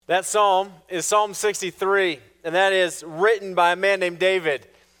That psalm is Psalm 63, and that is written by a man named David,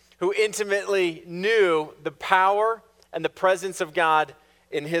 who intimately knew the power and the presence of God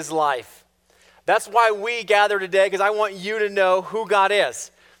in his life. That's why we gather today, because I want you to know who God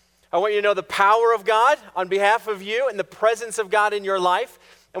is. I want you to know the power of God on behalf of you and the presence of God in your life.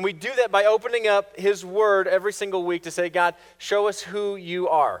 And we do that by opening up his word every single week to say, God, show us who you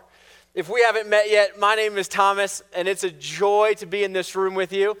are. If we haven't met yet, my name is Thomas, and it's a joy to be in this room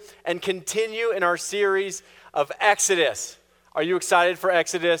with you and continue in our series of Exodus. Are you excited for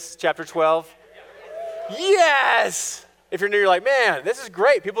Exodus chapter 12? Yes! If you're new, you're like, man, this is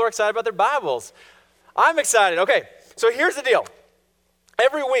great. People are excited about their Bibles. I'm excited. Okay, so here's the deal.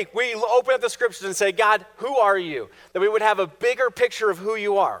 Every week, we open up the scriptures and say, God, who are you? That we would have a bigger picture of who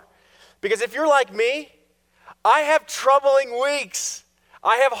you are. Because if you're like me, I have troubling weeks.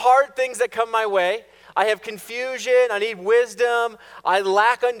 I have hard things that come my way. I have confusion. I need wisdom. I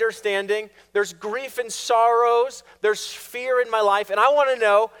lack understanding. There's grief and sorrows. There's fear in my life. And I want to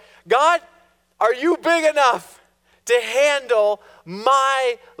know, God, are you big enough to handle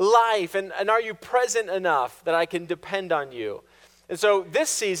my life? And are you present enough that I can depend on you? And so this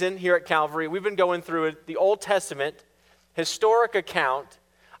season here at Calvary, we've been going through the Old Testament historic account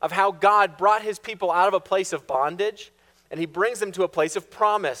of how God brought his people out of a place of bondage, and he brings them to a place of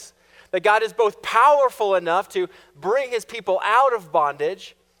promise. That God is both powerful enough to bring his people out of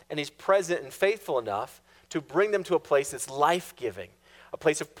bondage, and he's present and faithful enough to bring them to a place that's life-giving, a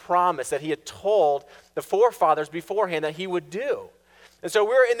place of promise that he had told the forefathers beforehand that he would do. And so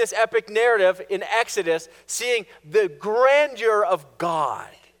we're in this epic narrative in Exodus, seeing the grandeur of God,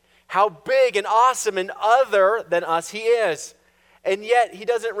 how big and awesome and other than us he is. And yet he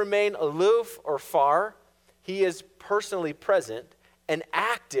doesn't remain aloof or far. He is personally present and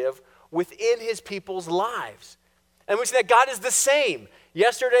active within his people's lives. And we see that God is the same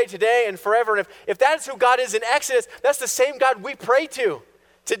yesterday, today, and forever. And if that's who God is in Exodus, that's the same God we pray to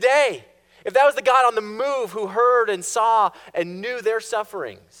today. If that was the God on the move who heard and saw and knew their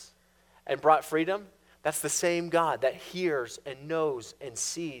sufferings and brought freedom, that's the same God that hears and knows and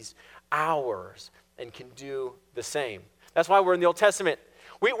sees ours and can do the same. That's why we're in the Old Testament.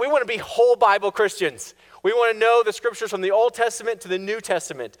 We want to be whole Bible Christians. We want to know the scriptures from the Old Testament to the New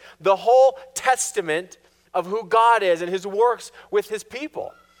Testament, the whole testament of who God is and his works with his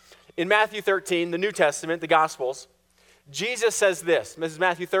people. In Matthew 13, the New Testament, the Gospels, Jesus says this. This is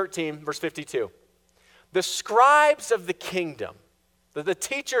Matthew 13, verse 52. The scribes of the kingdom, the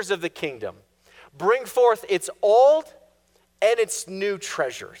teachers of the kingdom, bring forth its old and its new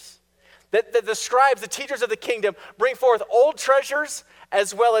treasures. That the scribes, the teachers of the kingdom, bring forth old treasures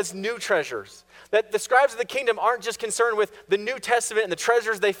as well as new treasures. That the scribes of the kingdom aren't just concerned with the New Testament and the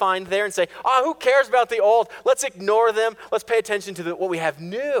treasures they find there and say, who cares about the old? Let's ignore them. Let's pay attention to what we have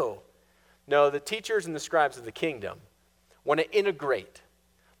new. No, the teachers and the scribes of the kingdom want to integrate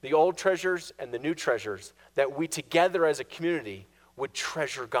the old treasures and the new treasures, that we together as a community would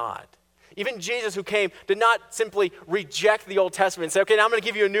treasure God. Even Jesus, who came, did not simply reject the Old Testament and say, okay, now I'm going to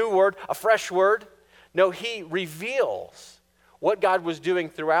give you a new word, a fresh word. No, he reveals what God was doing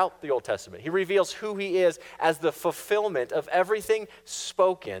throughout the Old Testament. He reveals who he is as the fulfillment of everything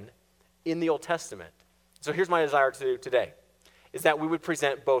spoken in the Old Testament. So here's my desire to do today, is that we would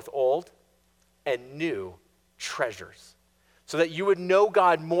present both old and new treasures, so that you would know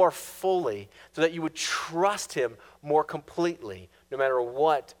God more fully, so that you would trust him more completely, no matter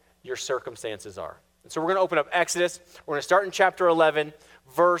what your circumstances are. And so we're going to open up Exodus. We're going to start in chapter 11,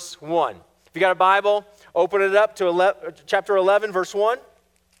 verse 1. If you got a Bible, open it up to chapter 11, verse 1.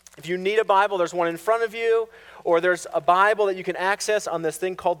 If you need a Bible, there's one in front of you, or there's a Bible that you can access on this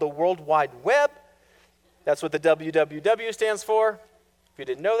thing called the World Wide Web. That's what the WWW stands for, if you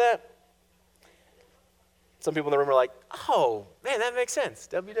didn't know that. Some people in the room are like, oh, man, that makes sense,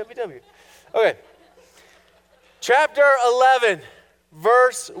 WWW. Okay. Chapter 11,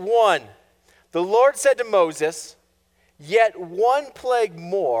 verse 1. The Lord said to Moses, yet one plague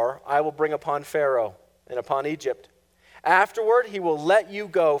more I will bring upon Pharaoh and upon Egypt. Afterward, he will let you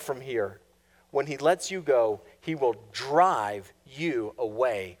go from here. When he lets you go, he will drive you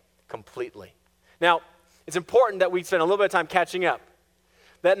away completely. Now, it's important that we spend a little bit of time catching up.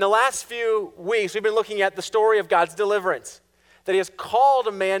 That in the last few weeks, we've been looking at the story of God's deliverance. That he has called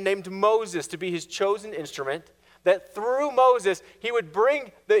a man named Moses to be his chosen instrument. That through Moses, he would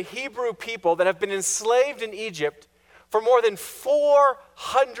bring the Hebrew people that have been enslaved in Egypt for more than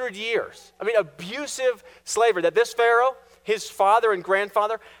 400 years. I mean, abusive slavery. That this Pharaoh, his father and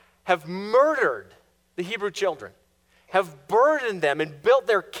grandfather, have murdered the Hebrew children, have burdened them and built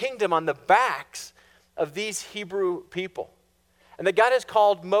their kingdom on the backs of these Hebrew people. And that God has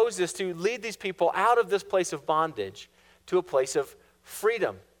called Moses to lead these people out of this place of bondage to a place of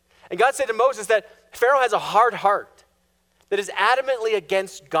freedom. And God said to Moses that Pharaoh has a hard heart that is adamantly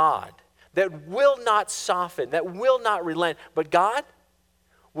against God, that will not soften, that will not relent. But God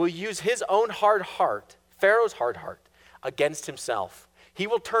will use his own hard heart, Pharaoh's hard heart, against himself. He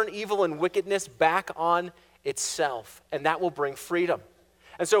will turn evil and wickedness back on itself, and that will bring freedom.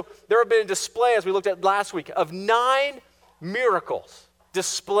 And so there have been a display, as we looked at last week, of 9 miracles,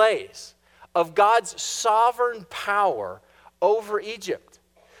 displays of God's sovereign power over Egypt,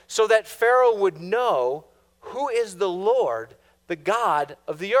 so that Pharaoh would know who is the Lord, the God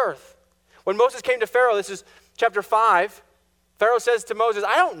of the earth. When Moses came to Pharaoh, this is chapter 5, Pharaoh says to Moses,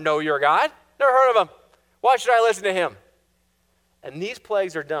 I don't know your God. Never heard of him. Why should I listen to him? And these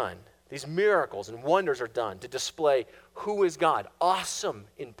plagues are done. These miracles and wonders are done to display who is God, awesome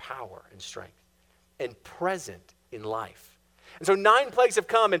in power and strength, and present in life. And so 9 plagues have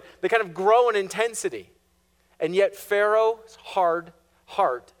come, and they kind of grow in intensity. And yet Pharaoh's hard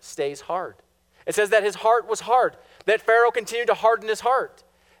heart stays hard. It says that his heart was hard, that Pharaoh continued to harden his heart.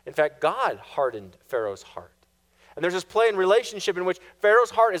 In fact, God hardened Pharaoh's heart. And there's this play in relationship in which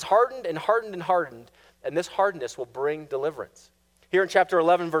Pharaoh's heart is hardened and hardened and hardened, and this hardness will bring deliverance. Here in chapter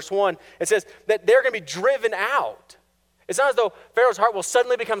 11, verse 1, it says that they're going to be driven out. It's not as though Pharaoh's heart will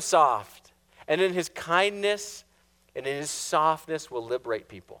suddenly become soft, and in his kindness and in his softness will liberate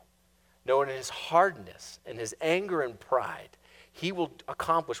people. No, in his hardness and his anger and pride, he will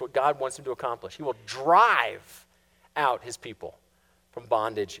accomplish what God wants him to accomplish. He will drive out his people from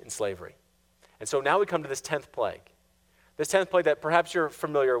bondage and slavery. And so now we come to this 10th plague. This 10th plague that perhaps you're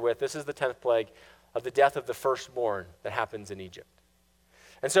familiar with. This is the 10th plague of the death of the firstborn that happens in Egypt.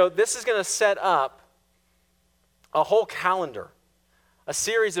 And so this is going to set up a whole calendar, a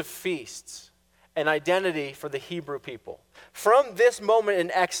series of feasts, an identity for the Hebrew people. From this moment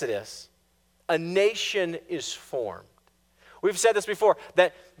in Exodus, a nation is formed. We've said this before,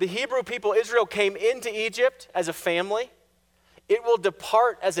 that the Hebrew people, Israel, came into Egypt as a family. It will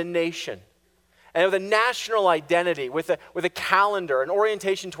depart as a nation. And with a national identity, with a calendar, an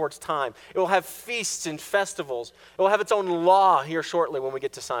orientation towards time. It will have feasts and festivals. It will have its own law here shortly when we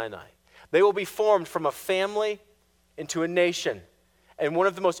get to Sinai. They will be formed from a family into a nation. And one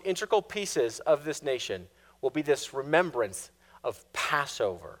of the most integral pieces of this nation will be this remembrance of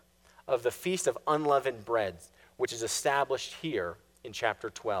Passover, of the Feast of Unleavened Bread, which is established here in chapter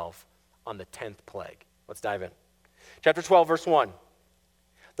 12 on the 10th plague. Let's dive in. Chapter 12, verse 1.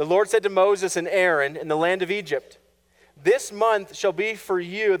 The Lord said to Moses and Aaron in the land of Egypt, this month shall be for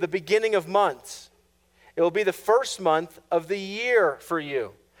you the beginning of months. It will be the first month of the year for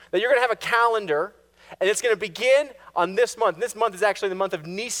you. Now you're going to have a calendar, and it's going to begin on this month. This month is actually the month of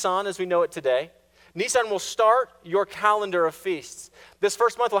Nisan as we know it today. Nisan will start your calendar of feasts. This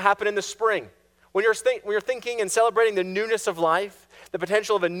first month will happen in the spring. When you're thinking and celebrating the newness of life, the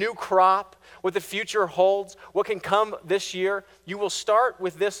potential of a new crop, what the future holds, what can come this year, you will start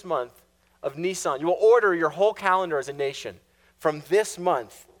with this month of Nisan. You will order your whole calendar as a nation from this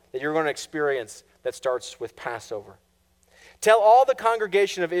month that you're going to experience that starts with Passover. Tell all the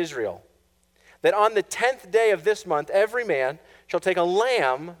congregation of Israel that on the 10th day of this month, every man shall take a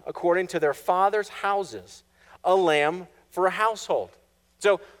lamb according to their father's houses, a lamb for a household.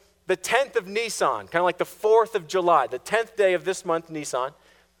 So the 10th of Nisan, kind of like the 4th of July, the 10th day of this month, Nisan,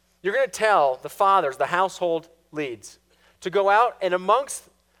 you're going to tell the fathers, the household leads, to go out and amongst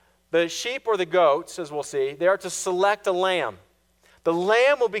the sheep or the goats, as we'll see, they are to select a lamb. The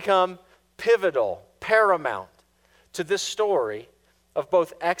lamb will become pivotal, paramount to this story of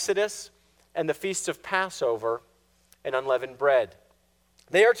both Exodus and the feasts of Passover and unleavened bread.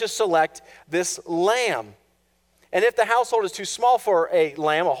 They are to select this lamb. And if the household is too small for a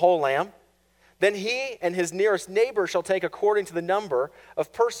lamb, a whole lamb, then he and his nearest neighbor shall take according to the number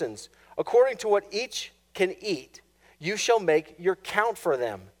of persons. According to what each can eat, you shall make your count for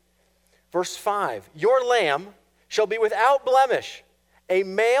them. Verse 5, your lamb shall be without blemish, a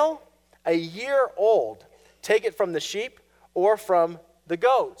male, a year old. Take it from the sheep or from the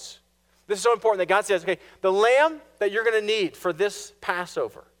goats. This is so important that God says, okay, the lamb that you're going to need for this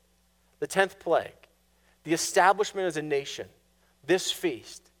Passover, the 10th plague, the establishment as a nation, this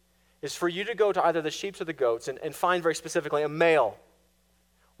feast, is for you to go to either the sheep or the goats and find very specifically a male,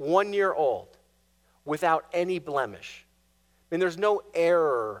 1 year old, without any blemish. I mean, there's no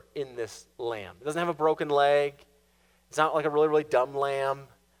error in this lamb. It doesn't have a broken leg. It's not like a really, really dumb lamb.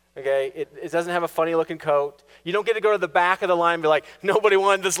 Okay, it doesn't have a funny looking coat. You don't get to go to the back of the line and be like, nobody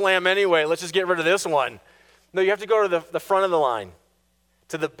wanted this lamb anyway, let's just get rid of this one. No, you have to go to the front of the line,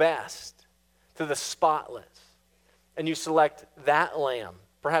 to the best, to the spotless. and you select that lamb,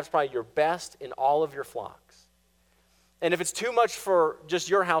 perhaps probably your best in all of your flocks. And if it's too much for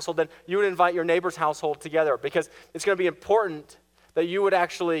just your household, then you would invite your neighbor's household together, because it's going to be important that you would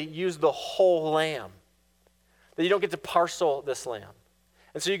actually use the whole lamb, that you don't get to parcel this lamb.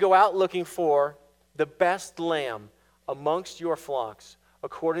 And so you go out looking for the best lamb amongst your flocks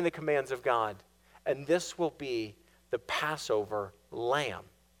according to the commands of God, and this will be the Passover lamb.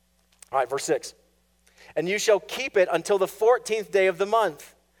 All right, verse 6. And you shall keep it until the 14th day of the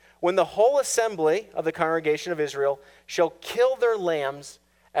month, when the whole assembly of the congregation of Israel shall kill their lambs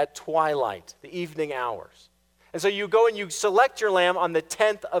at twilight, the evening hours. And so you go and you select your lamb on the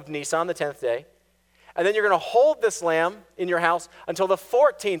 10th of Nisan, the 10th day, and then you're going to hold this lamb in your house until the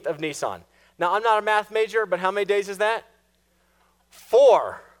 14th of Nisan. Now, I'm not a math major, but how many days is that?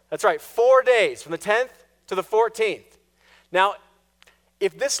 4. That's right, 4 days, from the 10th to the 14th. Now,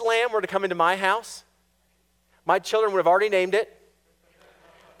 if this lamb were to come into my house, my children would have already named it.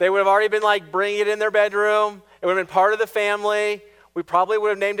 They would have already been like bringing it in their bedroom. It would have been part of the family. We probably would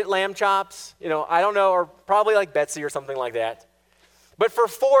have named it Lamb Chops. I don't know, or probably like Betsy or something like that. But for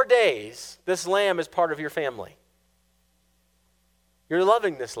 4 days, this lamb is part of your family. You're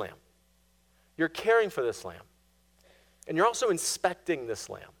loving this lamb. You're caring for this lamb. And you're also inspecting this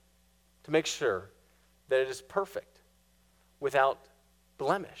lamb to make sure that it is perfect, without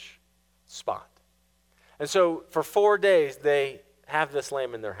blemish, spot. And so for 4 days, they have this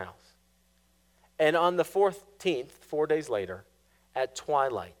lamb in their house. And on the 14th, 4 days later, at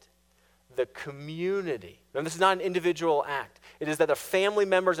twilight, the community, and this is not an individual act, it is that the family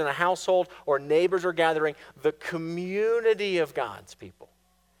members in a household or neighbors are gathering, the community of God's people,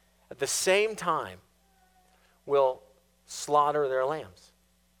 at the same time, will slaughter their lambs.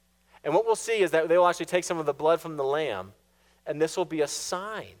 And what we'll see is that they will actually take some of the blood from the lamb, and this will be a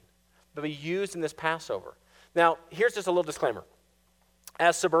sign that will be used in this Passover. Now, here's just a little disclaimer.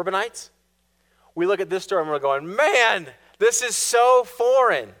 As suburbanites, we look at this story and we're going, man, this is so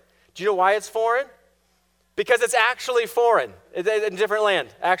foreign. Do you know why it's foreign? Because it's actually foreign. It's in a different land,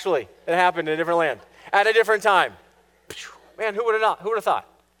 actually. It happened in a different land at a different time. Man, who would have thought?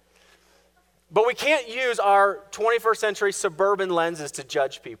 But we can't use our 21st century suburban lenses to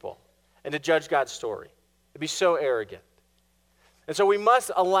judge people and to judge God's story. It'd be so arrogant. And so we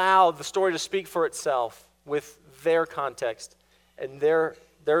must allow the story to speak for itself with their context and their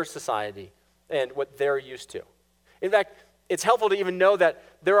society and what they're used to. In fact, it's helpful to even know that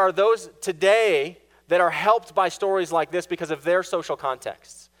there are those today that are helped by stories like this because of their social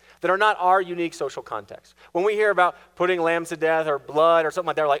contexts, that are not our unique social context. When we hear about putting lambs to death or blood or something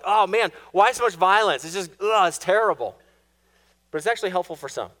like that, we're like, oh man, why so much violence? It's just, it's terrible. But it's actually helpful for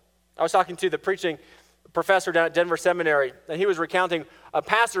some. I was talking to the preaching professor down at Denver Seminary, and he was recounting a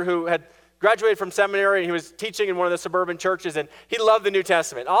pastor who had graduated from seminary, and he was teaching in one of the suburban churches, and he loved the New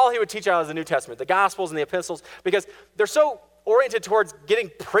Testament. All he would teach out was the New Testament, the Gospels and the epistles, because they're so oriented towards getting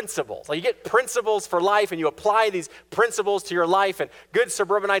principles. Like you get principles for life, and you apply these principles to your life, and good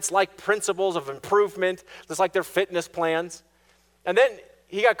suburbanites like principles of improvement, just like their fitness plans. And then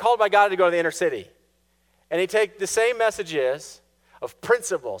he got called by God to go to the inner city, and he'd take the same messages of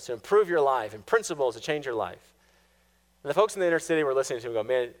principles to improve your life and principles to change your life. And the folks in the inner city were listening to him and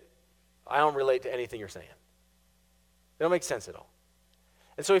go, man, I don't relate to anything you're saying. They don't make sense at all.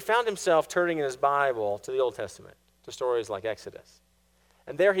 And so he found himself turning in his Bible to the Old Testament, to stories like Exodus.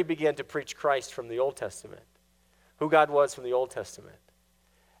 And there he began to preach Christ from the Old Testament, who God was from the Old Testament.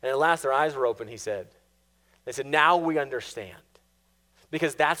 And at last their eyes were open, he said. They said, now we understand,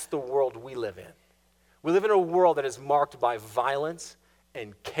 because that's the world we live in. We live in a world that is marked by violence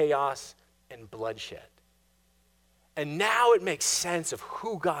and chaos and bloodshed. And now it makes sense of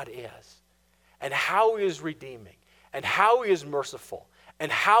who God is and how he is redeeming and how he is merciful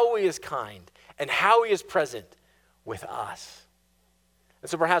and how he is kind and how he is present with us. And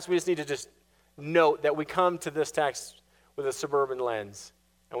so perhaps we just need to just note that we come to this text with a suburban lens,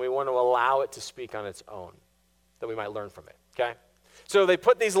 and we want to allow it to speak on its own, that we might learn from it, okay? So they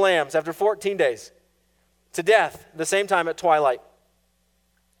put these lambs after 14 days to death, the same time at twilight.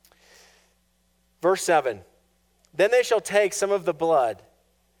 Verse 7, then they shall take some of the blood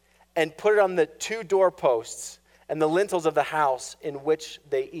and put it on the 2 doorposts and the lintels of the house in which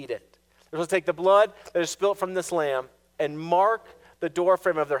they eat it. They're supposed to take the blood that is spilt from this lamb and mark the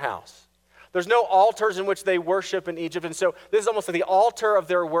doorframe of their house. There's no altars in which they worship in Egypt, and so this is almost like the altar of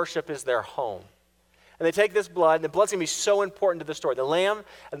their worship is their home. And they take this blood, and the blood's going to be so important to the story, the lamb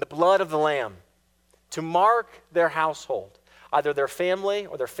and the blood of the lamb, to mark their household. Either their family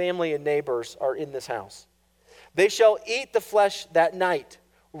or their family and neighbors are in this house. They shall eat the flesh that night,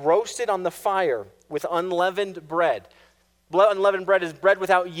 roasted on the fire with unleavened bread. Unleavened bread is bread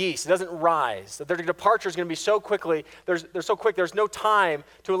without yeast. It doesn't rise. Their departure is going to be so quickly. They're so quick. There's no time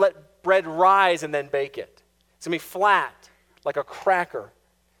to let bread rise and then bake it. It's going to be flat, like a cracker.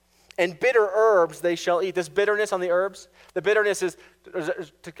 And bitter herbs they shall eat. This bitterness on the herbs, the bitterness is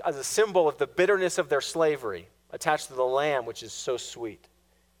as a symbol of the bitterness of their slavery attached to the lamb, which is so sweet.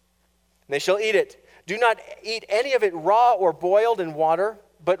 And they shall eat it. Do not eat any of it raw or boiled in water,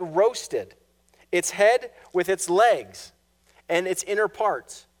 but roasted, its head with its legs and its inner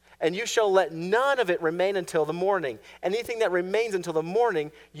parts. And you shall let none of it remain until the morning. Anything that remains until the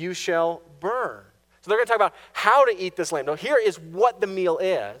morning, you shall burn. So they're going to talk about how to eat this lamb. Now, here is what the meal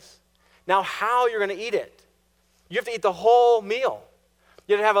is. Now, how you're going to eat it. You have to eat the whole meal.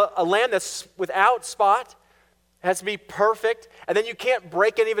 You have to have a lamb that's without spot. It has to be perfect. And then you can't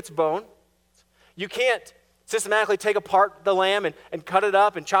break any of its bone. You can't systematically take apart the lamb and cut it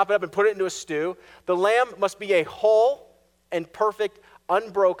up and chop it up and put it into a stew. The lamb must be a whole and perfect,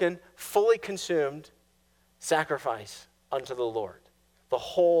 unbroken, fully consumed sacrifice unto the Lord. The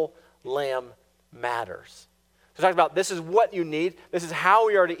whole lamb matters. So talk about this is what you need. This is how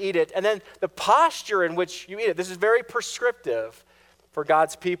we are to eat it. And then the posture in which you eat it. This is very prescriptive for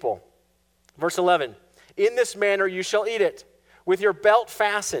God's people. Verse 11, in this manner you shall eat it, with your belt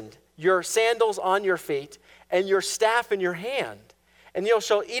fastened, your sandals on your feet, and your staff in your hand. And you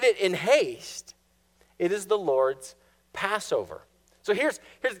shall eat it in haste. It is the Lord's Passover. So here's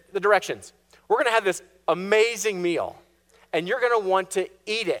the directions. We're going to have this amazing meal, and you're going to want to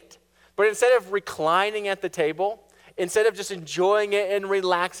eat it. But instead of reclining at the table, instead of just enjoying it and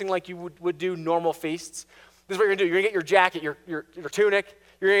relaxing like you would do normal feasts, this is what you're going to do. You're going to get your jacket, your tunic,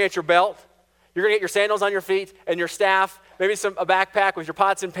 you're going to get your belt, you're going to get your sandals on your feet and your staff, maybe a backpack with your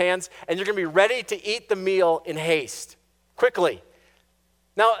pots and pans, and you're going to be ready to eat the meal in haste, quickly.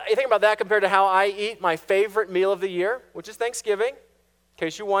 Now, you think about that compared to how I eat my favorite meal of the year, which is Thanksgiving, in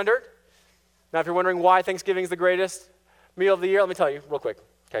case you wondered. Now, if you're wondering why Thanksgiving is the greatest meal of the year, let me tell you real quick.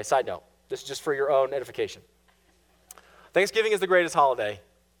 Okay, side note. This is just for your own edification. Thanksgiving is the greatest holiday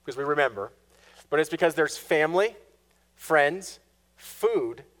because we remember, but it's because there's family, friends,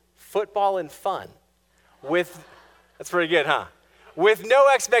 food, football, and fun. That's pretty good, huh? With no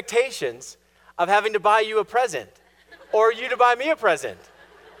expectations of having to buy you a present or you to buy me a present.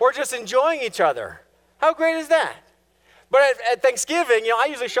 We're just enjoying each other. How great is that? But at Thanksgiving, I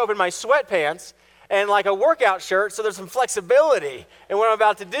usually show up in my sweatpants and like a workout shirt, so there's some flexibility in what I'm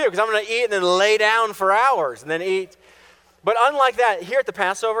about to do because I'm going to eat and then lay down for hours and then eat. But unlike that, here at the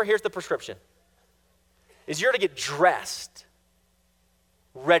Passover, here's the prescription, is you're to get dressed,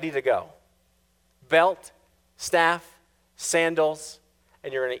 ready to go. Belt, staff, sandals,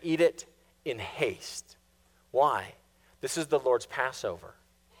 and you're going to eat it in haste. Why? This is the Lord's Passover.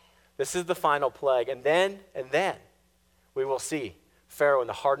 This is the final plague. And then we will see Pharaoh in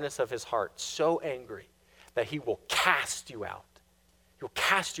the hardness of his heart, so angry that he will cast you out. He will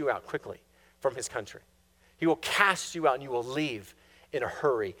cast you out quickly from his country. He will cast you out and you will leave in a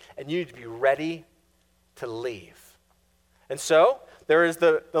hurry. And you need to be ready to leave. And so there is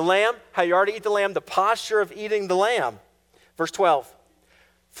the lamb, how you are to eat the lamb, the posture of eating the lamb. Verse 12,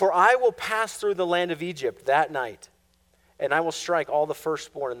 for I will pass through the land of Egypt that night, and I will strike all the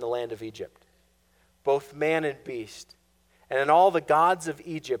firstborn in the land of Egypt, both man and beast. And in all the gods of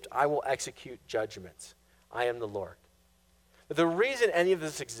Egypt, I will execute judgments. I am the Lord. But the reason any of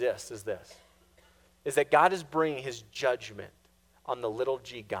this exists is this, is that God is bringing his judgment on the little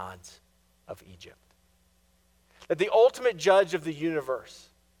g gods of Egypt. That the ultimate judge of the universe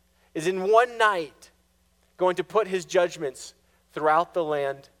is in one night going to put his judgments throughout the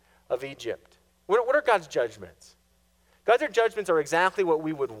land of Egypt. What are God's judgments? God's judgments are exactly what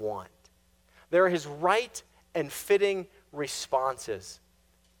we would want. They're his right and fitting responses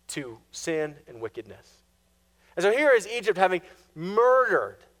to sin and wickedness. And so here is Egypt having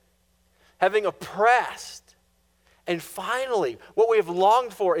murdered, having oppressed, and finally, what we have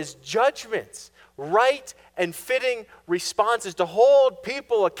longed for is judgments, right and fitting responses to hold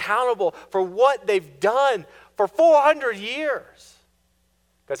people accountable for what they've done for 400 years.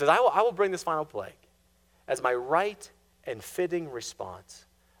 God says, I will bring this final plague as my right and fitting response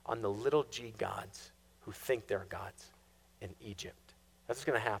on the little g gods who think they're gods in Egypt. That's what's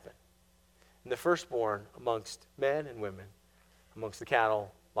going to happen. And the firstborn amongst men and women, amongst the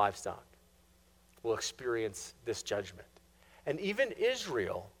cattle, livestock, will experience this judgment. And even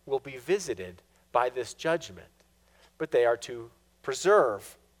Israel will be visited by this judgment. But they are to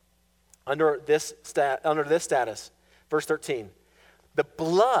preserve under this status. Verse 13, the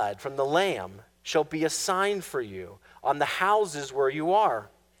blood from the lamb shall be a sign for you on the houses where you are.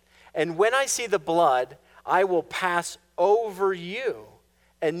 And when I see the blood, I will pass over you,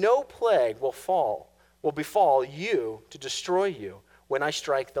 and no plague will befall you to destroy you when I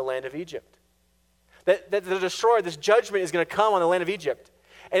strike the land of Egypt. That the destroyer, this judgment is going to come on the land of Egypt.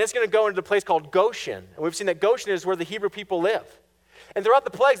 And it's going to go into a place called Goshen. And we've seen that Goshen is where the Hebrew people live. And throughout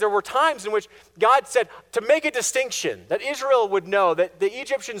the plagues, there were times in which God said to make a distinction, that Israel would know, that the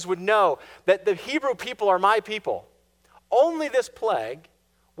Egyptians would know, that the Hebrew people are my people. Only this plague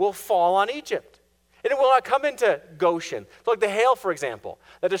will fall on Egypt. And it will not come into Goshen. So like the hail, for example,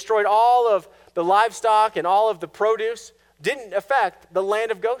 that destroyed all of the livestock and all of the produce, didn't affect the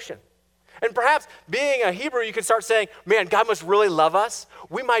land of Goshen. And perhaps being a Hebrew, you could start saying, man, God must really love us.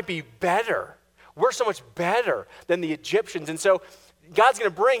 We might be better. We're so much better than the Egyptians. And so God's going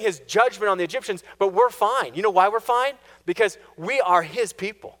to bring his judgment on the Egyptians, but we're fine. You know why we're fine? Because we are his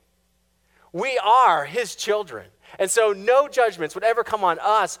people. We are his children. And so no judgments would ever come on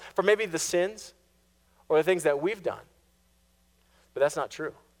us for maybe the sins or the things that we've done. But that's not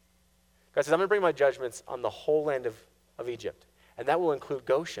true. God says, I'm going to bring my judgments on the whole land of Egypt. And that will include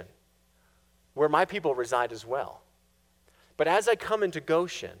Goshen, where my people reside as well. But as I come into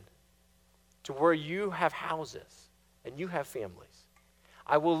Goshen, to where you have houses and you have families,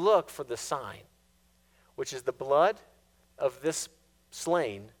 I will look for the sign, which is the blood of this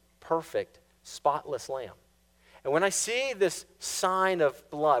slain, perfect, spotless lamb. And when I see this sign of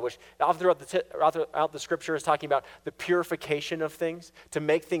blood, which all throughout the scripture is talking about the purification of things, to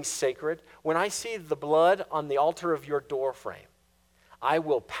make things sacred, when I see the blood on the altar of your door frame, I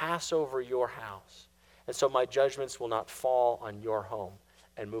will pass over your house. And so my judgments will not fall on your home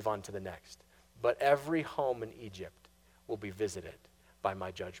and move on to the next. But every home in Egypt will be visited by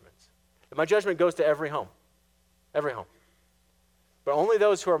my judgments. And my judgment goes to every home. Every home. But only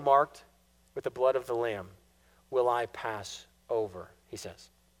those who are marked with the blood of the Lamb will I pass over, he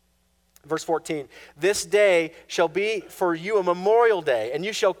says. Verse 14, this day shall be for you a memorial day, and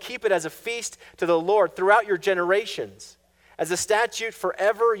you shall keep it as a feast to the Lord throughout your generations. As a statute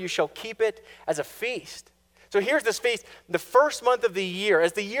forever, you shall keep it as a feast. So here's this feast, the first month of the year,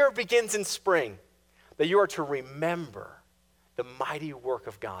 as the year begins in spring, that you are to remember the mighty work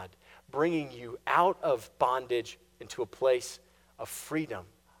of God, bringing you out of bondage into a place of freedom,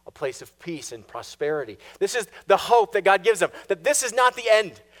 a place of peace and prosperity. This is the hope that God gives them, that this is not the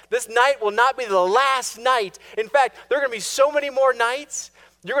end. This night will not be the last night. In fact, there are going to be so many more nights.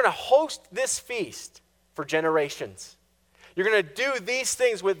 You're going to host this feast for generations. You're going to do these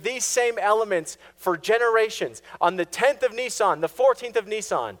things with these same elements for generations. On the 10th of Nisan, the 14th of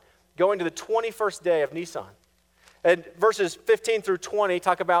Nisan, going to the 21st day of Nisan. And verses 15 through 20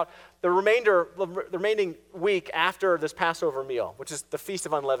 talk about the remaining week after this Passover meal, which is the Feast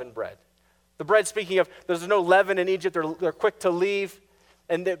of Unleavened Bread. The bread, speaking of, there's no leaven in Egypt, they're quick to leave.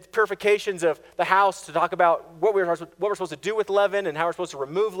 And the purifications of the house to talk about what we're supposed to do with leaven and how we're supposed to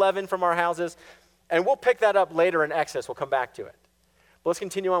remove leaven from our houses. And we'll pick that up later in Exodus. We'll come back to it. But let's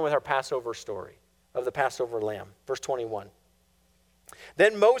continue on with our Passover story of the Passover lamb. Verse 21.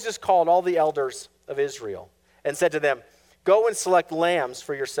 Then Moses called all the elders of Israel and said to them, go and select lambs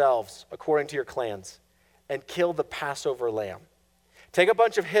for yourselves according to your clans and kill the Passover lamb. Take a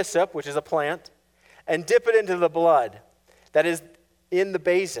bunch of hyssop, which is a plant, and dip it into the blood that is in the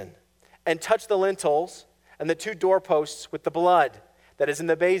basin, and touch the lintels and the two doorposts with the blood that is in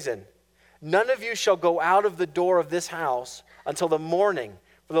the basin. None of you shall go out of the door of this house until the morning,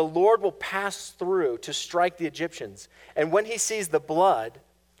 for the Lord will pass through to strike the Egyptians. And when he sees the blood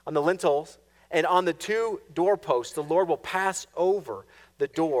on the lintels and on the two doorposts, the Lord will pass over the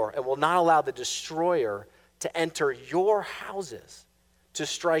door and will not allow the destroyer to enter your houses to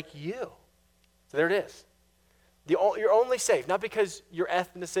strike you. So there it is. You're only safe, not because your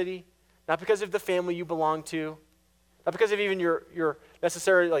ethnicity, not because of the family you belong to, not because of even your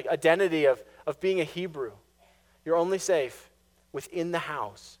necessary identity of being a Hebrew. You're only safe within the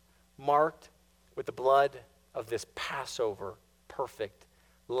house, marked with the blood of this Passover perfect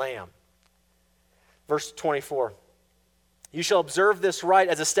lamb. Verse 24, you shall observe this rite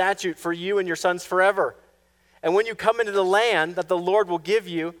as a statute for you and your sons forever. And when you come into the land that the Lord will give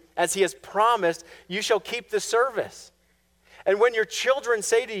you, as he has promised, you shall keep this service. And when your children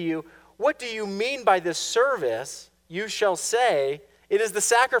say to you, what do you mean by this service? You shall say, it is the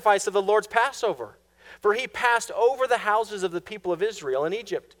sacrifice of the Lord's Passover. For he passed over the houses of the people of Israel in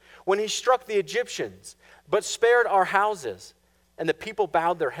Egypt when he struck the Egyptians, but spared our houses. And the people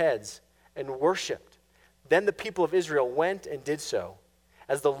bowed their heads and worshiped. Then the people of Israel went and did so.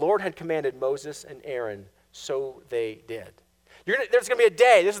 As the Lord had commanded Moses and Aaron, so they did. There's going to be a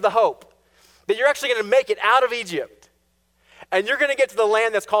day, this is the hope, that you're actually going to make it out of Egypt. And you're going to get to the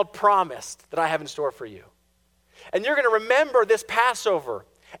land that's called promised that I have in store for you. And you're going to remember this Passover.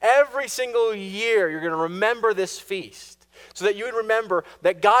 Every single year, you're going to remember this feast so that you would remember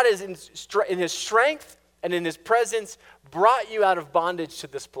that God is in his strength and in his presence brought you out of bondage to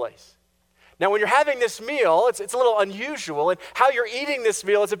this place. Now, when you're having this meal, it's a little unusual, and how you're eating this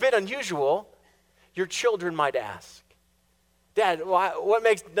meal is a bit unusual. Your children might ask, Dad, what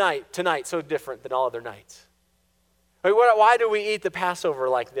makes tonight so different than all other nights? I mean, why do we eat the Passover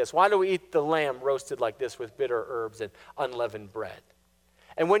like this? Why do we eat the lamb roasted like this with bitter herbs and unleavened bread?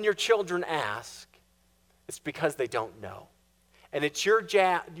 And when your children ask, it's because they don't know. And it's your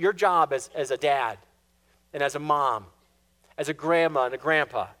job as a dad and as a mom, as a grandma and a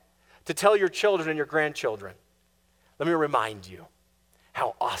grandpa, to tell your children and your grandchildren, let me remind you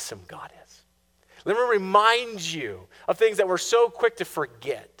how awesome God is. Let me remind you of things that we're so quick to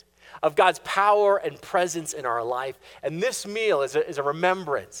forget, of God's power and presence in our life. And this meal is a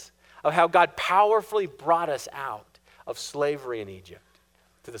remembrance of how God powerfully brought us out of slavery in Egypt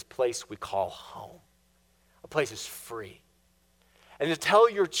to this place we call home. A place that's free. And to tell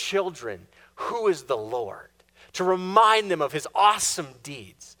your children who is the Lord, to remind them of his awesome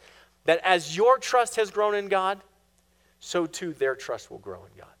deeds, that as your trust has grown in God, so too their trust will grow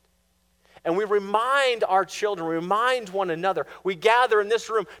in God. And we remind our children, we remind one another, we gather in this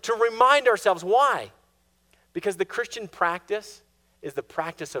room to remind ourselves. Why? Because the Christian practice is the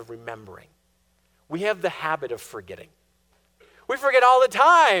practice of remembering. We have the habit of forgetting. We forget all the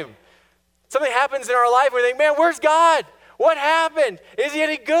time. Something happens in our life, we think, man, where's God? What happened? Is he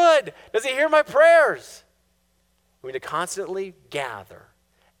any good? Does he hear my prayers? We need to constantly gather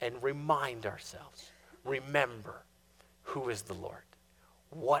and remind ourselves, remember, who is the Lord?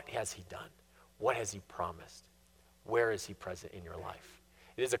 What has he done? What has he promised? Where is he present in your life?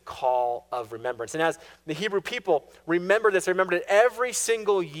 It is a call of remembrance. And as the Hebrew people remember this, they remembered it every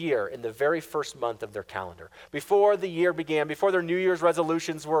single year in the very first month of their calendar. Before the year began, before their New Year's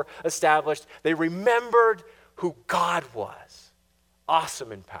resolutions were established, they remembered who God was.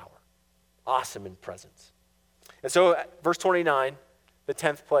 Awesome in power, awesome in presence. And so, verse 29, the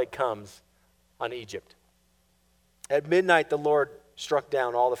 10th plague comes on Egypt. At midnight, the Lord struck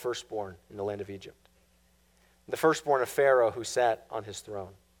down all the firstborn in the land of Egypt. The firstborn of Pharaoh who sat on his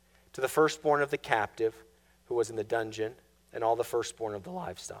throne, to the firstborn of the captive who was in the dungeon, and all the firstborn of the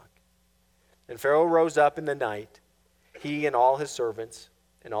livestock. And Pharaoh rose up in the night, he and all his servants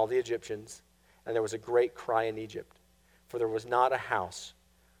and all the Egyptians, and there was a great cry in Egypt, for there was not a house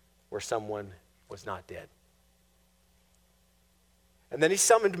where someone was not dead. And then he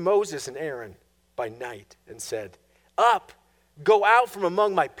summoned Moses and Aaron by night and said, Up, go out from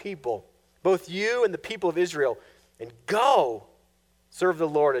among my people, both you and the people of Israel, and go serve the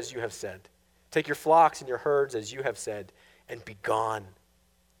Lord as you have said. Take your flocks and your herds as you have said, and be gone.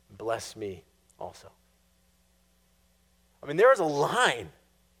 Bless me also. I mean, there is a line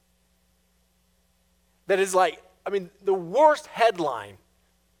that is like, the worst headline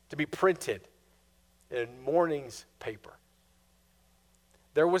to be printed in morning's paper.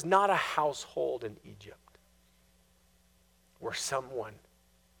 There was not a household in Egypt where someone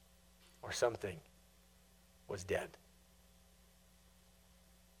or something was dead.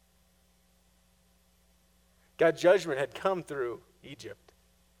 God's judgment had come through Egypt.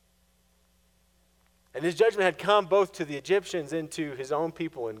 And his judgment had come both to the Egyptians and to his own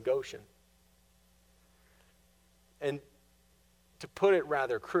people in Goshen. And to put it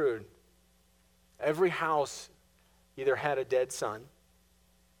rather crude, every house either had a dead son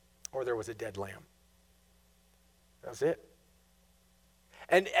or there was a dead lamb. That was it.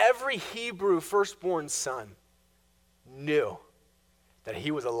 And every Hebrew firstborn son knew that he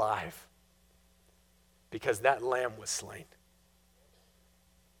was alive because that lamb was slain.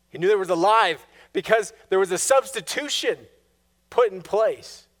 He knew he was alive because there was a substitution put in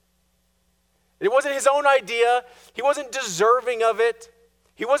place. It wasn't his own idea. He wasn't deserving of it.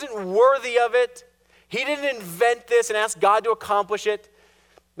 He wasn't worthy of it. He didn't invent this and ask God to accomplish it.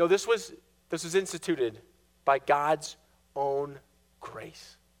 No, this was instituted by God's own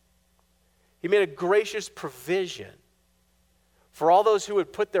grace. He made a gracious provision for all those who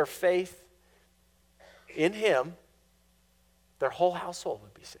would put their faith in him. Their whole household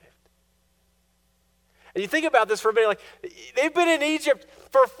would be saved. And you think about this for a minute, like, they've been in Egypt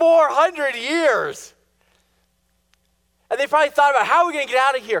for 400 years. And they probably thought about, how are we going to get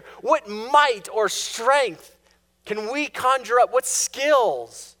out of here? What might or strength can we conjure up? What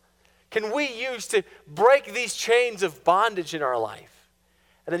skills can we use to break these chains of bondage in our life?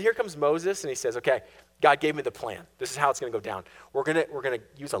 And then here comes Moses, and he says, okay, God gave me the plan. This is how it's going to go down. We're going to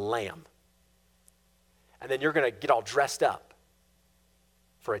use a lamb. And then you're going to get all dressed up.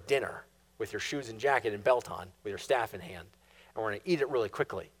 for a dinner with your shoes and jacket and belt on, with your staff in hand, and we're going to eat it really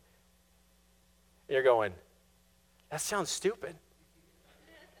quickly. And you're going, that sounds stupid.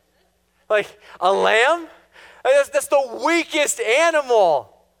 Like a lamb? That's the weakest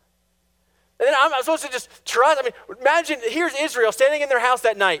animal. And then I'm supposed to just trust. I mean, imagine, here's Israel standing in their house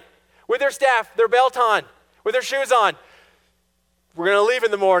that night with their staff, their belt on, with their shoes on. We're going to leave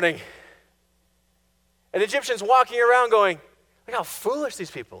in the morning. And the Egyptians walking around going, look how foolish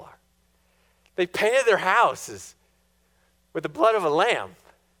these people are. They painted their houses with the blood of a lamb.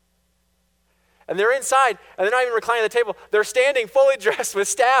 And they're inside, and they're not even reclining at the table. They're standing fully dressed with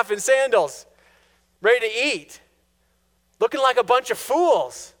staff and sandals, ready to eat, looking like a bunch of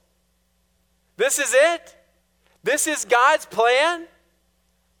fools. This is it? This is God's plan?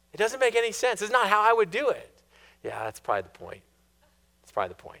 It doesn't make any sense. It's not how I would do it. Yeah, that's probably the point. That's probably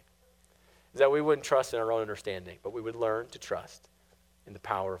the point. Is that we wouldn't trust in our own understanding, but we would learn to trust in the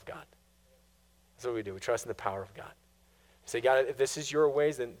power of God. That's what we do. We trust in the power of God. Say, God, if this is your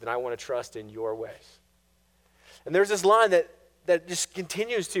ways, then I want to trust in your ways. And there's this line that just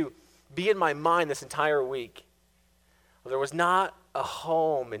continues to be in my mind this entire week. There was not a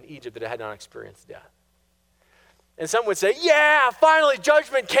home in Egypt that had not experienced death. And some would say, yeah, finally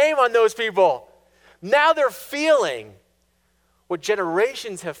judgment came on those people. Now they're feeling what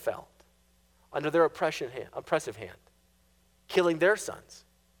generations have felt under their oppressive hand, killing their sons.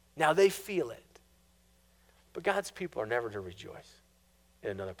 Now they feel it. But God's people are never to rejoice in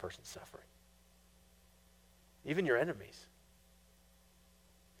another person's suffering. Even your enemies.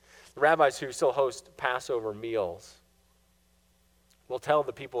 The rabbis who still host Passover meals will tell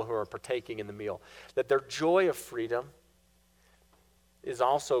the people who are partaking in the meal that their joy of freedom is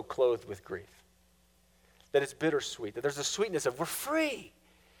also clothed with grief. That it's bittersweet, that there's a sweetness of we're free.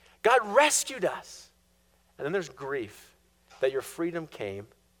 God rescued us. And then there's grief that your freedom came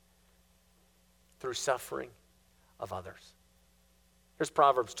through suffering of others. Here's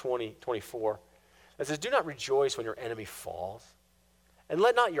Proverbs 20:24. It says, do not rejoice when your enemy falls, and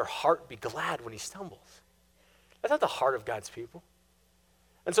let not your heart be glad when he stumbles. That's not the heart of God's people.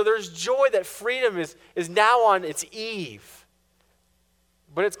 And so there's joy that freedom is now on its eve,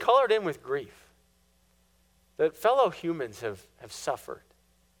 but it's colored in with grief. That fellow humans have suffered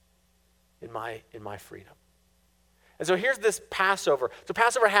in my freedom. And so here's this Passover. So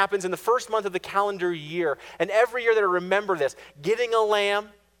Passover happens in the first month of the calendar year, and every year they remember this, getting a lamb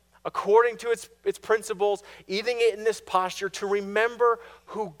according to its principles, eating it in this posture to remember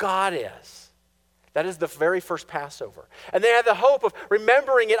who God is. That is the very first Passover. And they had the hope of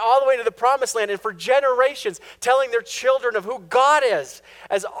remembering it all the way to the promised land, and for generations telling their children of who God is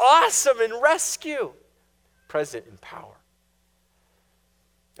as awesome in rescue, present in power.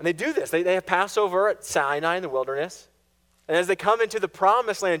 And they do this. They have Passover at Sinai in the wilderness. And as they come into the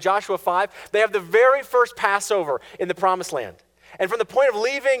promised land, Joshua 5, they have the very first Passover in the promised land. And from the point of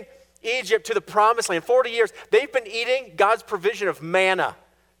leaving Egypt to the promised land, 40 years, they've been eating God's provision of manna.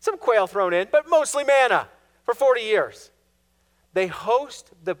 Some quail thrown in, but mostly manna for 40 years. They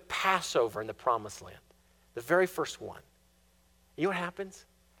host the Passover in the promised land, the very first one. You know what happens?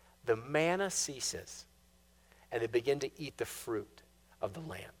 The manna ceases, and they begin to eat the fruit of the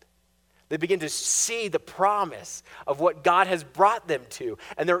land. They begin to see the promise of what God has brought them to,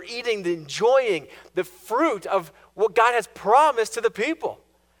 and they're eating, enjoying the fruit of what God has promised to the people.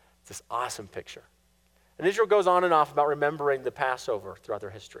 It's this awesome picture. And Israel goes on and off about remembering the Passover throughout their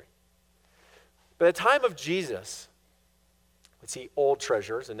history. By the time of Jesus, let's see old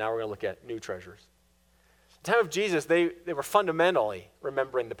treasures, and now we're going to look at new treasures. At the time of Jesus, they were fundamentally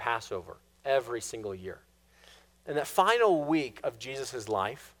remembering the Passover every single year. And that final week of Jesus'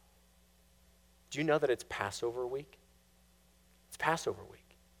 life, do you know that it's Passover week? It's Passover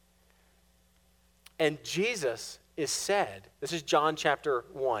week. And Jesus is said, this is John chapter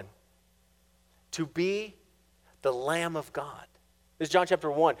 1, to be the Lamb of God. This is John chapter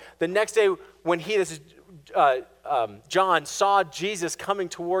 1. The next day when John saw Jesus coming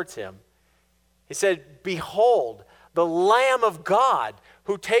towards him, he said, behold, the Lamb of God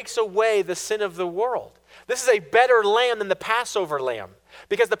who takes away the sin of the world. This is a better lamb than the Passover lamb,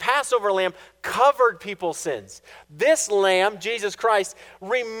 because the Passover lamb covered people's sins. This lamb, Jesus Christ,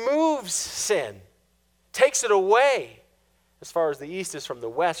 removes sin, takes it away. As far as the east is from the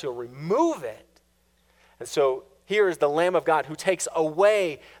west, he'll remove it. And so here is the Lamb of God who takes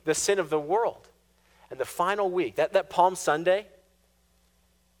away the sin of the world. And the final week, that Palm Sunday,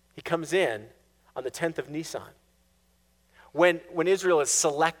 he comes in on the 10th of Nisan. When Israel is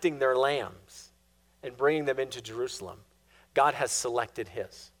selecting their lambs and bringing them into Jerusalem, God has selected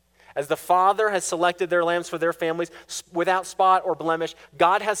his. As the Father has selected their lambs for their families without spot or blemish,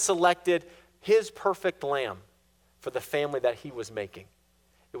 God has selected his perfect lamb for the family that he was making.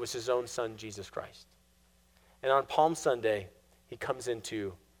 It was his own son, Jesus Christ. And on Palm Sunday, he comes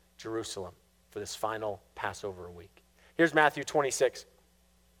into Jerusalem for this final Passover week. Here's Matthew 26. It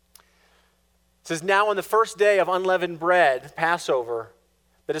says, now on the first day of unleavened bread, Passover,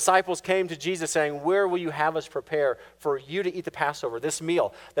 the disciples came to Jesus saying, where will you have us prepare for you to eat the Passover, this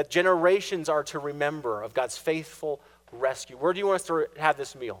meal that generations are to remember of God's faithful rescue? Where do you want us to have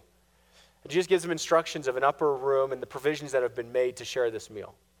this meal? And Jesus gives them instructions of an upper room and the provisions that have been made to share this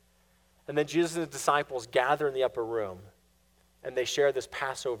meal. And then Jesus and the disciples gather in the upper room and they share this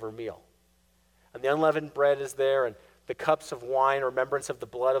Passover meal. And the unleavened bread is there and the cups of wine, remembrance of the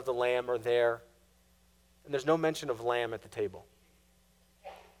blood of the Lamb, are there. And there's no mention of lamb at the table.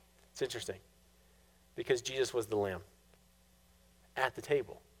 It's interesting because Jesus was the lamb at the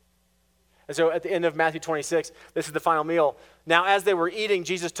table. And so at the end of Matthew 26, this is the final meal. Now as they were eating,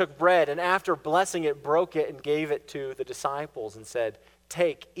 Jesus took bread and after blessing it, broke it and gave it to the disciples and said,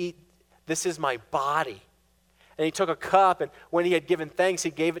 take, eat, this is my body. And he took a cup, and when he had given thanks, he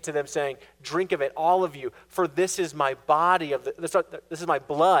gave it to them, saying, drink of it, all of you, for this is my body, this is my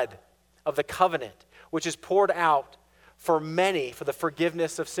blood of the covenant, which is poured out for many for the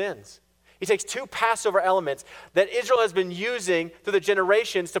forgiveness of sins. He takes two Passover elements that Israel has been using through the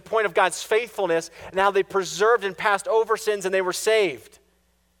generations to point of God's faithfulness and how they preserved and passed over sins and they were saved.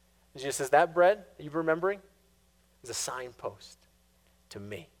 And Jesus says, that bread that you're remembering is a signpost to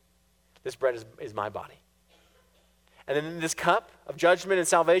me. This bread is my body. And then this cup of judgment and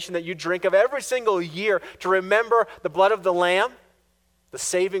salvation that you drink of every single year to remember the blood of the Lamb, the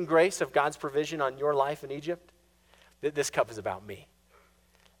saving grace of God's provision on your life in Egypt, this cup is about me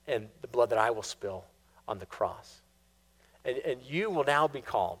and the blood that I will spill on the cross. And you will now be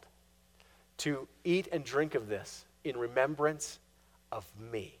called to eat and drink of this in remembrance of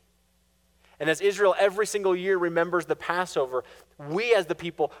me. And as Israel every single year remembers the Passover, we as the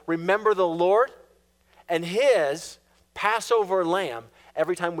people remember the Lord and his Passover lamb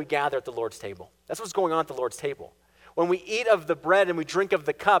every time we gather at the Lord's table. That's what's going on at the Lord's table. When we eat of the bread and we drink of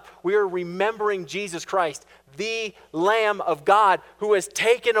the cup, we are remembering Jesus Christ, the Lamb of God who has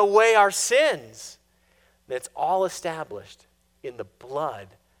taken away our sins. And it's all established in the blood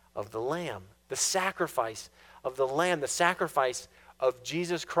of the Lamb, the sacrifice of the Lamb, the sacrifice of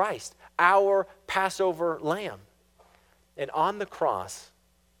Jesus Christ, our Passover Lamb. And on the cross,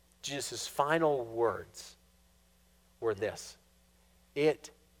 Jesus' final words were this: it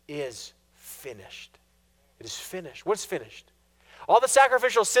is finished. It is finished. What's finished? All the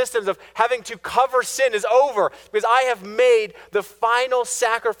sacrificial systems of having to cover sin is over because I have made the final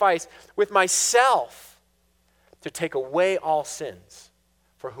sacrifice with myself to take away all sins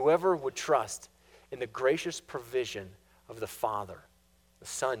for whoever would trust in the gracious provision of the Father, the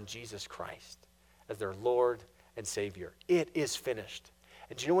Son, Jesus Christ, as their Lord and Savior. It is finished.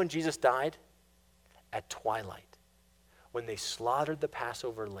 And do you know when Jesus died? At twilight. When they slaughtered the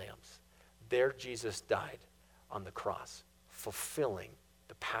Passover lambs, there Jesus died on the cross, fulfilling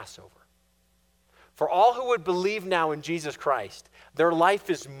the Passover. For all who would believe now in Jesus Christ, their life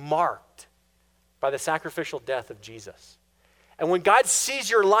is marked by the sacrificial death of Jesus. And when God sees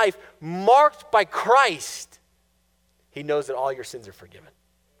your life marked by Christ, he knows that all your sins are forgiven.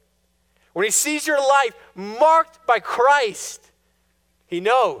 When he sees your life marked by Christ, he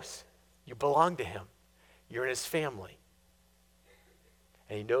knows you belong to him. You're in his family.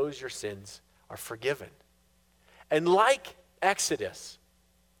 And he knows your sins are forgiven. And like Exodus,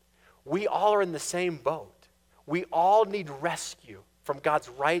 we all are in the same boat. We all need rescue from God's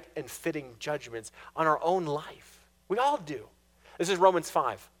right and fitting judgments on our own life. We all do. This is Romans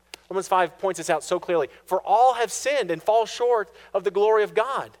 5. Romans 5 points this out so clearly. For all have sinned and fall short of the glory of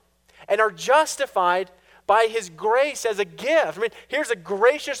God and are justified by his grace as a gift. I mean, here's a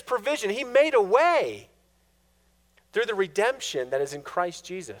gracious provision. He made a way through the redemption that is in Christ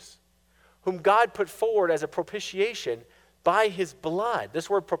Jesus, whom God put forward as a propitiation by his blood. This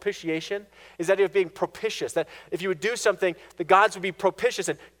word propitiation is that idea of being propitious, that if you would do something, the gods would be propitious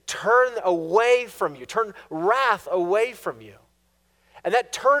and turn away from you, turn wrath away from you. And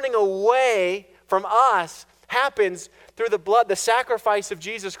that turning away from us happens through the blood, the sacrifice of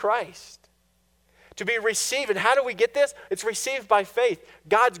Jesus Christ. To be received, and how do we get this? It's received by faith.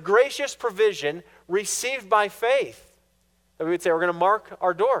 God's gracious provision received by faith. That we would say we're going to mark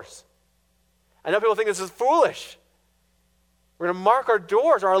our doors. I know people think this is foolish. We're going to mark our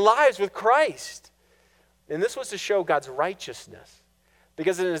doors, our lives with Christ. And this was to show God's righteousness.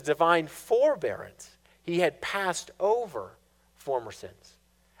 Because in his divine forbearance, he had passed over former sins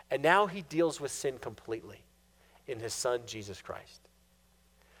And now he deals with sin completely in his son, Jesus Christ.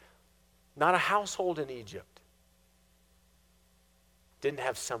 Not a household in Egypt didn't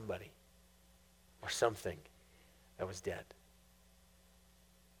have somebody or something that was dead.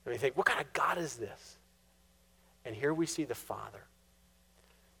 And we think, what kind of God is this? And here we see the Father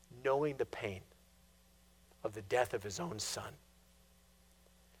knowing the pain of the death of his own son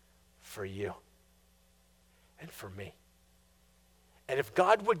for you and for me. And if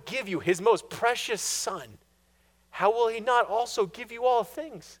God would give you his most precious son, how will he not also give you all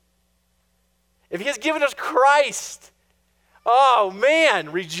things? If he has given us Christ, oh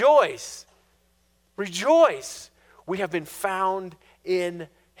man, rejoice. Rejoice. We have been found in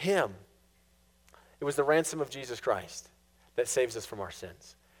him. It was the ransom of Jesus Christ that saves us from our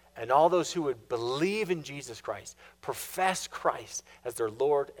sins. And all those who would believe in Jesus Christ, profess Christ as their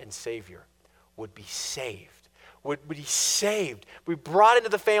Lord and Savior, would be saved. Would be saved. Be brought into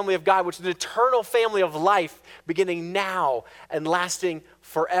the family of God, which is an eternal family of life, beginning now and lasting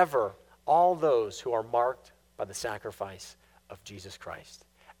forever. All those who are marked by the sacrifice of Jesus Christ.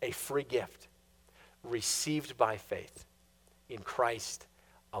 A free gift received by faith in Christ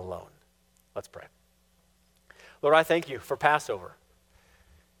alone. Let's pray. Lord, I thank you for Passover.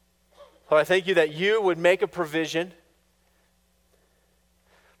 Lord, I thank you that you would make a provision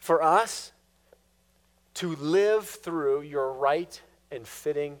for us to live through your right and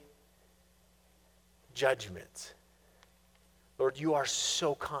fitting judgments. Lord, you are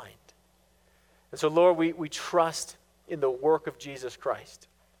so kind. And so, Lord, we trust in the work of Jesus Christ.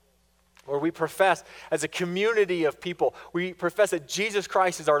 Lord, we profess as a community of people, we profess that Jesus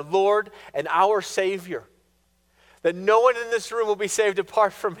Christ is our Lord and our Savior. That no one in this room will be saved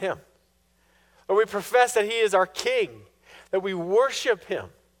apart from him. Lord, we profess that he is our King, that we worship him.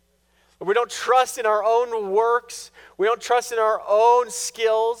 Lord, we don't trust in our own works. We don't trust in our own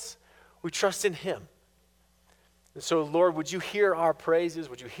skills. We trust in him. And so, Lord, would you hear our praises?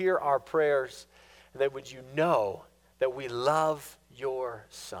 Would you hear our prayers? And that would you know that we love your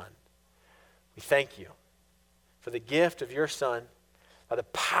Son. We thank you for the gift of your Son, by the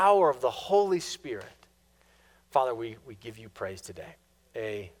power of the Holy Spirit. Father, we give you praise today.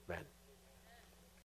 Amen.